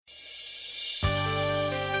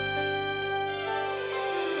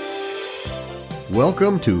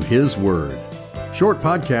Welcome to His Word, short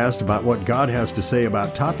podcast about what God has to say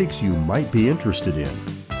about topics you might be interested in.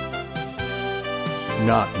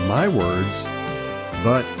 Not my words,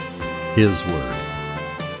 but His Word.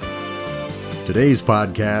 Today's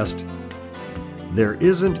podcast, There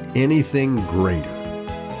Isn't Anything Greater.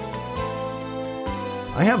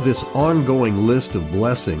 I have this ongoing list of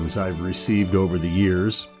blessings I've received over the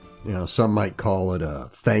years. Some might call it a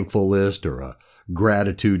thankful list or a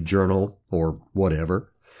gratitude journal or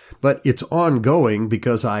whatever. But it's ongoing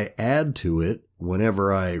because I add to it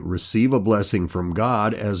whenever I receive a blessing from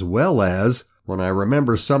God, as well as when I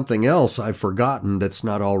remember something else I've forgotten that's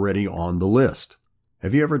not already on the list.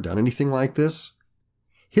 Have you ever done anything like this?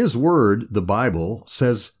 His Word, the Bible,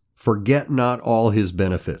 says, "Forget not all His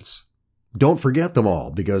benefits." Don't forget them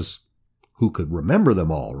all, because who could remember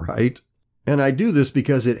them all, right? And I do this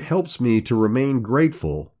because it helps me to remain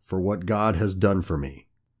grateful for what God has done for me.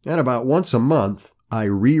 And about once a month, I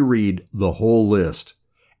reread the whole list,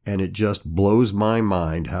 and it just blows my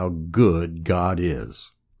mind how good God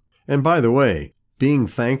is. And by the way, being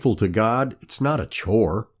thankful to God, it's not a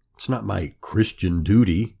chore. It's not my Christian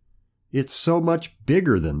duty. It's so much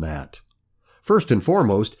bigger than that. First and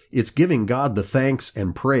foremost, it's giving God the thanks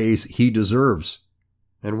and praise He deserves.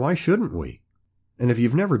 And why shouldn't we? And if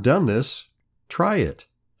you've never done this, try it.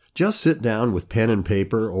 Just sit down with pen and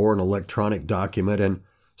paper or an electronic document and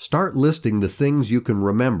start listing the things you can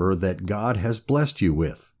remember that God has blessed you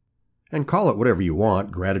with. And call it whatever you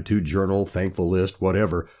want, gratitude journal, thankful list,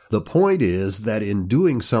 whatever. The point is that in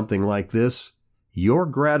doing something like this, your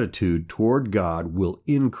gratitude toward God will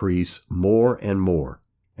increase more and more.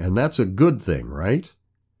 And that's a good thing, right?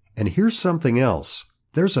 And here's something else.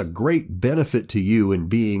 There's a great benefit to you in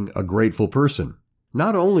being a grateful person.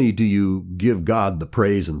 Not only do you give God the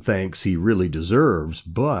praise and thanks He really deserves,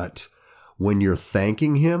 but when you're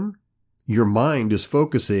thanking Him, your mind is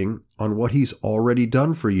focusing on what He's already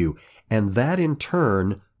done for you. And that in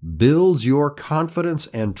turn builds your confidence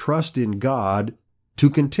and trust in God to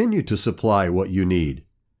continue to supply what you need.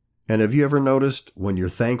 And have you ever noticed when you're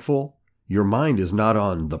thankful, your mind is not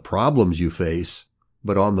on the problems you face,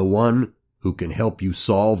 but on the one who can help you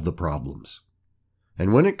solve the problems?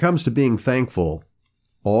 And when it comes to being thankful,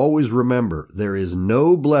 always remember there is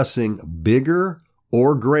no blessing bigger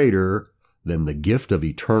or greater than the gift of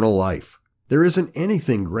eternal life. There isn't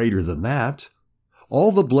anything greater than that.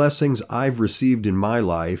 All the blessings I've received in my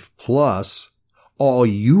life, plus all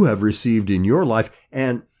you have received in your life,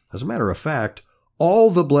 and as a matter of fact, all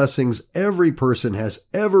the blessings every person has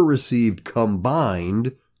ever received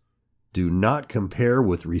combined, do not compare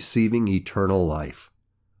with receiving eternal life.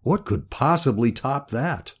 What could possibly top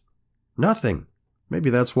that? Nothing. Maybe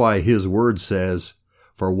that's why His Word says,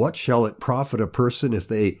 "For what shall it profit a person if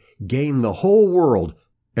they gain the whole world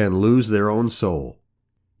and lose their own soul?"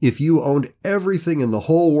 If you owned everything in the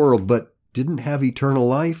whole world but didn't have eternal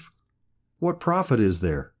life, what profit is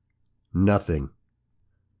there? Nothing.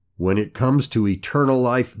 When it comes to eternal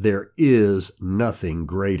life, there is nothing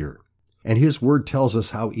greater. And His Word tells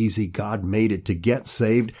us how easy God made it to get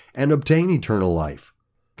saved and obtain eternal life.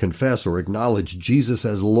 Confess or acknowledge Jesus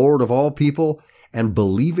as Lord of all people, and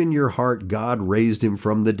believe in your heart God raised Him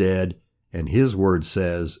from the dead, and His Word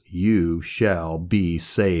says, you shall be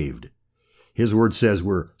saved. His Word says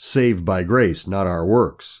we're saved by grace, not our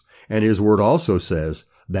works. And His Word also says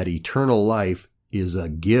that eternal life is a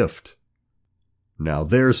gift. Now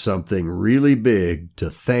there's something really big to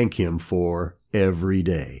thank Him for every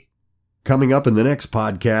day. Coming up in the next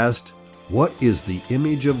podcast, what is the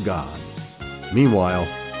image of God? Meanwhile,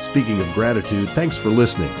 speaking of gratitude, thanks for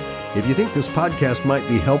listening. If you think this podcast might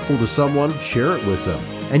be helpful to someone, share it with them.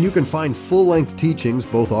 And you can find full-length teachings,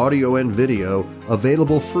 both audio and video,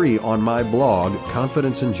 available free on my blog,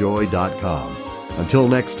 confidenceandjoy.com. Until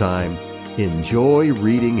next time, enjoy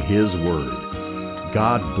reading His Word.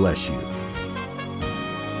 God bless you.